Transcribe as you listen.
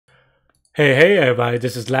Hey everybody,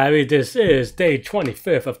 this is Larry. This is day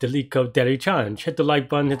 25th of the Leetcode Daily Challenge. Hit the like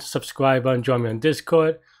button, hit the subscribe button, join me on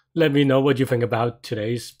Discord. Let me know what you think about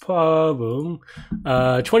today's problem.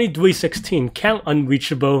 2316, count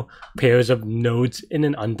unreachable pairs of nodes in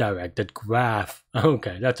an undirected graph.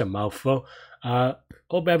 Okay, that's a mouthful.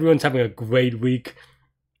 Hope everyone's having a great week.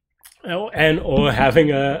 And or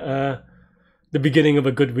having the beginning of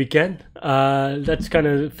a good weekend. Let's kind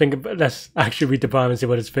of think about, let's actually read the problem and see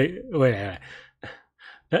what it's,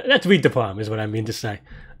 let's read the problem is what I mean to say.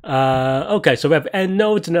 Okay, so we have end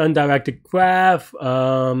nodes in an undirected graph.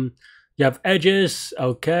 You have edges,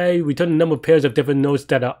 okay. Return the number of pairs of different nodes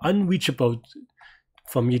that are unreachable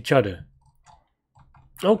from each other.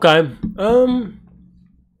 Okay,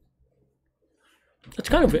 that's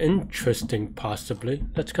kind of interesting, possibly.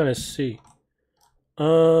 Let's kind of see.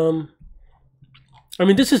 I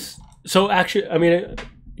mean, this is so actually. I mean,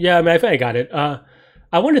 yeah. I mean, I think I got it. I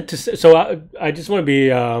wanted to. So I just want to be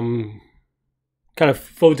kind of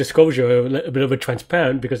full disclosure, a bit of a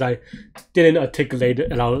transparent, because I didn't articulate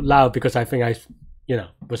it out loud because I think I,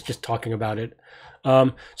 was just talking about it.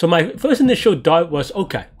 So my first initial thought was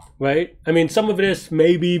okay, right? I mean, some of it is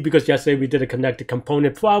maybe because yesterday we did a connected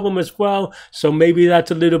component problem as well, so maybe that's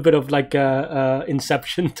a little bit of like a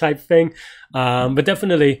inception type thing, but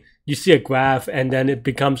definitely. You see a graph, and then it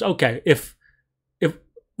becomes okay. If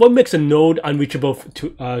what makes a node unreachable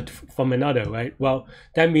from another, right? Well,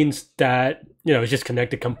 that means that it's just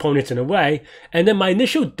connected components in a way. And then my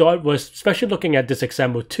initial thought was, especially looking at this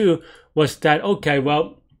example too, was that okay,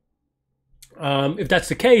 well, if that's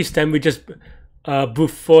the case, then we just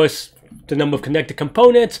brute force the number of connected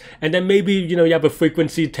components, and then maybe you have a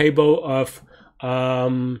frequency table of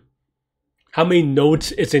how many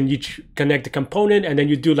nodes is in each connected component, and then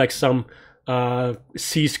you do like some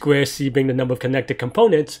c square, c being the number of connected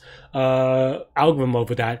components, algorithm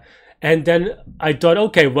over that. And then I thought,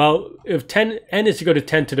 okay, well, if n is equal to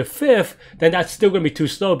 10 to the fifth, then that's still going to be too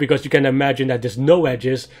slow because you can imagine that there's no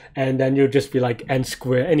edges, and then you'll just be like n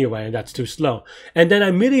squared anyway, and that's too slow. And then I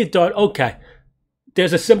immediately thought, okay,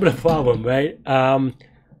 there's a simpler problem, right?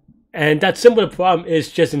 And that simpler problem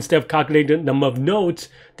is just instead of calculating the number of nodes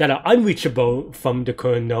that are unreachable from the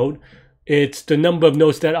current node, it's the number of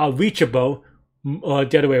nodes that are reachable, or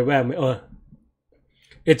the other way around, or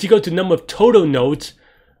it's equal to the number of total nodes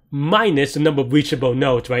minus the number of reachable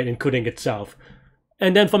nodes, right, including itself.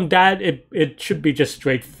 And then from that, it should be just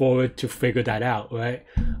straightforward to figure that out, right?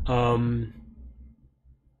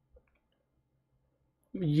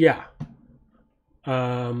 Yeah.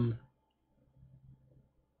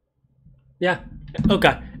 Yeah,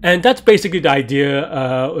 okay. And that's basically the idea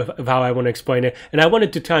of how I want to explain it. And I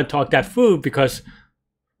wanted to try and talk that through because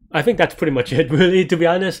I think that's pretty much it, really, to be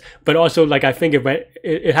honest. But also, like, I think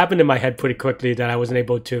it happened in my head pretty quickly that I wasn't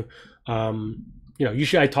able to,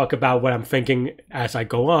 usually I talk about what I'm thinking as I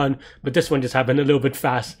go on, but this one just happened a little bit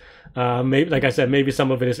fast. Maybe, like I said, maybe some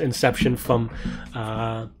of it is inception from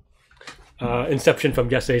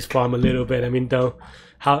yesterday's farm a little bit. I mean, though,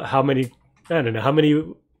 how many, I don't know, how many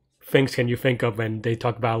things can you think of when they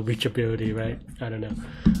talk about reachability, right? I don't know.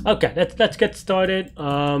 Okay, let's get started.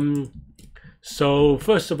 So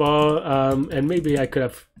first of all, and maybe I could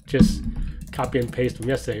have just copy and paste from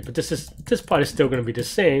yesterday, but this part is still going to be the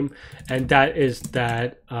same, and that is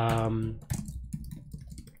that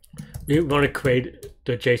we want to create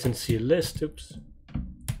the adjacency list. Oops.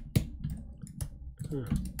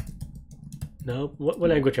 No, what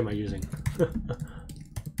language am I using?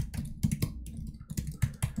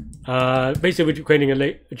 Basically we're creating an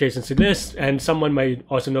adjacency list, and someone might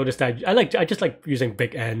also notice that I just like using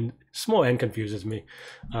big N. Small N confuses me.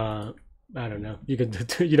 I don't know. You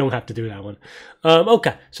don't have to do that one.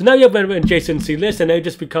 Okay, so now you have an adjacency list, and it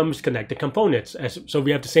just becomes connected components. So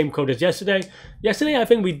we have the same code as yesterday. Yesterday I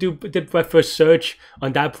think we did breadth first search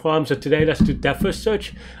on that problem. So today let's do depth first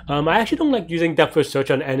search. I actually don't like using depth first search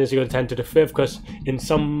on n is equal to 10 to the fifth because in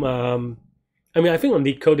some I mean, I think on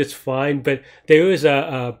Leetcode it's fine, but there is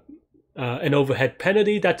an overhead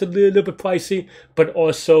penalty that's a little bit pricey, but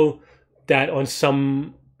also that on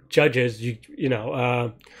some judges,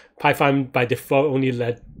 Python by default only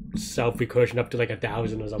let self recursion up to like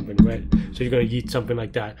 1,000 or something, right? So you're going to yeet something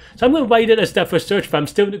like that. So I'm going to write it as depth first search, but I'm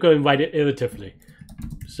still going to write it iteratively.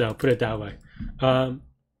 So put it that way. And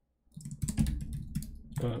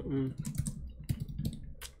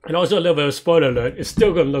also a little bit of spoiler alert, it's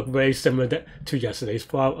still going to look very similar to yesterday's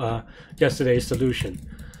solution.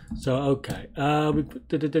 So okay, we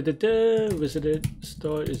put visited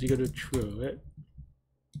start is equal to true, right?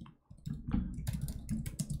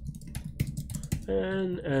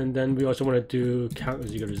 and then we also want to do count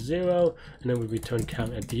is equal to 0, and then we return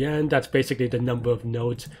count at the end. That's basically the number of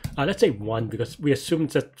nodes. Let's say 1 because we assume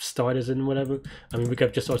that start is in whatever. I mean, we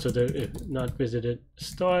could just also do if not visited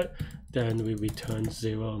start, then we return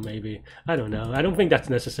 0 maybe. I don't know. I don't think that's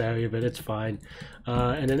necessary, but it's fine.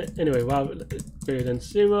 And then anyway, while greater than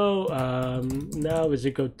 0, now is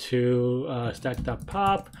equal to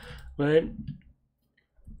stack.pop, right?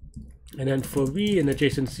 And then for v an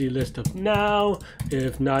adjacency list of now,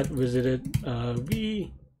 if not visited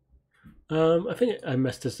v, I think I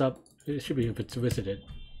messed this up. It should be if it's visited.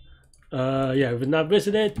 Yeah, if it's not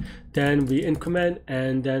visited, then we increment,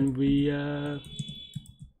 and then we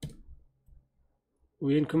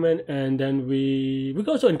increment, and then we can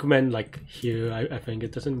also increment like here. I think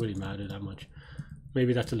it doesn't really matter that much.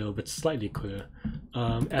 Maybe that's a little bit slightly clearer.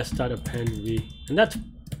 S dot append v, and that's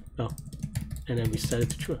and then we set it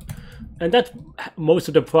to true. And that's most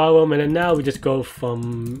of the problem. And then now we just go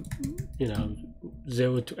from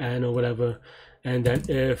 0 to n or whatever, and then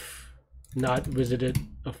if not visited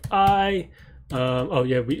of I, oh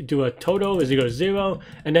yeah, we do a total is equal to 0,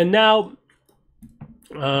 and then now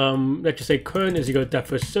let's just say current is equal to depth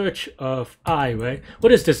first search of I, right? What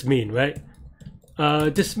does this mean, right?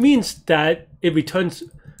 This means that it returns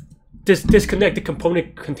this disconnected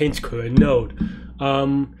component contains current node,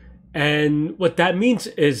 and what that means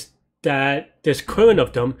is that there's current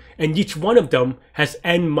of them, and each one of them has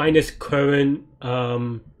n minus current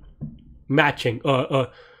matching.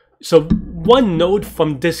 So one node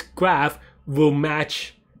from this graph will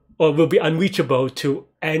match or will be unreachable to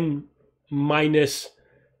n minus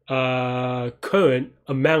current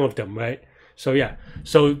amount of them, right? So yeah,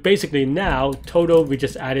 so basically now total we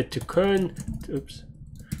just added to current,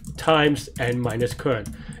 times n minus current,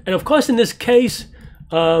 and of course in this case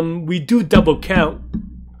we do double count.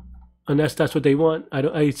 Unless that's what they want.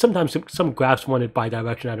 Sometimes some graphs want it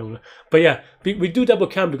bi-direction, I don't know. But yeah, we do double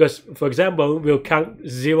count because, for example, we'll count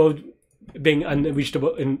 0 being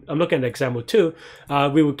unreachable. I'm looking at example 2.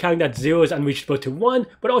 We will count that 0 is unreachable to 1,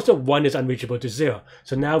 but also 1 is unreachable to 0.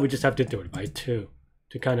 So now we just have to do it by 2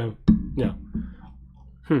 to kind of,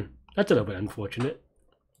 that's a little bit unfortunate.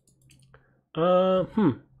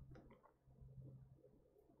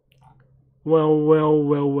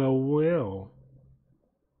 Well.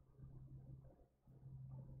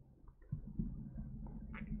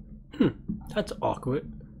 That's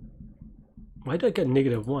awkward. Why did I get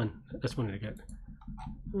 -1? That's what I get.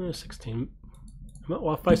 16. Am I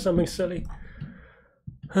off by something silly?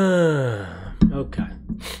 Okay.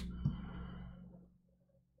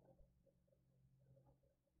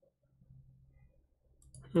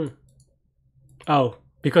 Oh,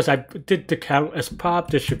 because I did the count as pop,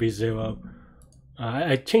 this should be 0.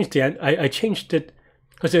 I changed the I changed it.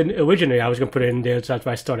 Because originally I was going to put it in there, so that's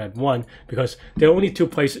why I started at 1, because there are only 2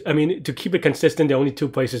 places, I mean, to keep it consistent, there are only 2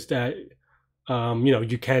 places that,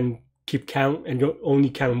 you can keep count, and you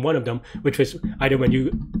only count one of them, which is either when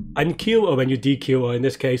you unqueue or when you dequeue, or in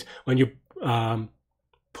this case, when you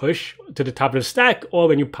push to the top of the stack, or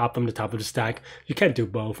when you pop from the top of the stack. You can't do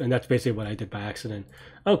both, and that's basically what I did by accident.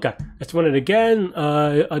 Okay, let's run it again.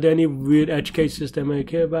 Are there any weird edge cases that I might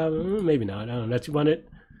care about? Maybe not, I don't know, let's run it.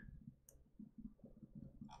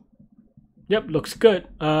 Yep, looks good.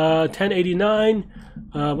 1089.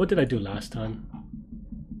 What did I do last time?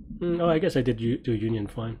 Oh, I guess I did do union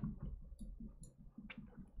fine.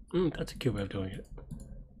 That's a cute way of doing it.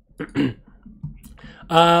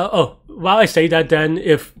 Oh, while I say that, then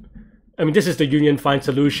this is the union find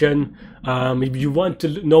solution. If you want to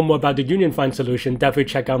know more about the union find solution,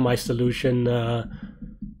 definitely check out my solution.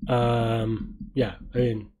 Yeah,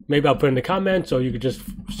 maybe I'll put in the comments, or you could just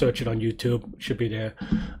search it on YouTube. It should be there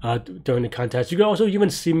during the contest. You can also even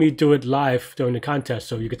see me do it live during the contest,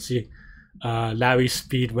 so you could see Larry's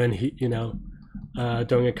speed when he,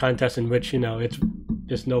 during a contest in which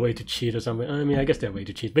there's no way to cheat or something. I mean, I guess there's a way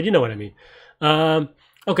to cheat, but you know what I mean.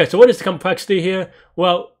 Okay, so what is the complexity here?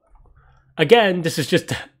 Well, again, this is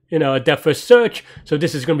just a depth first search, so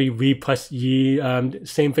this is going to be v plus y.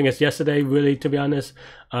 Same thing as yesterday, really, to be honest.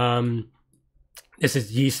 This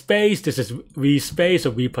is y space, this is v space,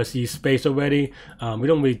 or v plus y space already. We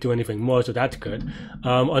don't really do anything more, so that's good.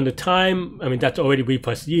 On the time, that's already v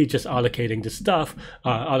plus y, just allocating the stuff,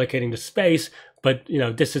 allocating the space. But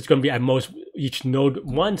this is going to be at most each node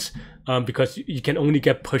once, because you can only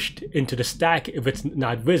get pushed into the stack if it's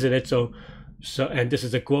not visited. So and this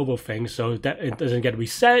is a global thing, so that it doesn't get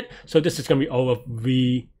reset. So this is going to be all of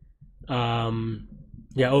v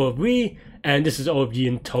Yeah, O of we, and this is O of y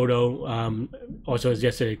in total. Also, as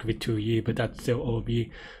yesterday, it could be 2y, but that's still O of y.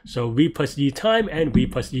 So v plus y time and v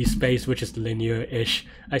plus y space, which is linear-ish.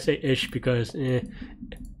 I say ish because n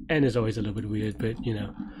is always a little bit weird, but you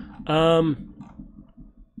know.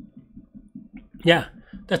 Yeah,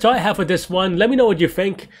 that's all I have for this one. Let me know what you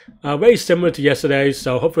think. Very similar to yesterday,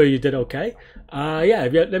 so hopefully you did okay. Yeah,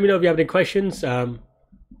 let me know if you have any questions.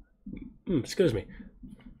 Excuse me.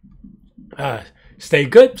 Stay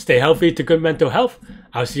good, stay healthy to good mental health.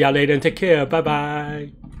 I'll see y'all later and take care. Bye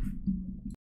bye.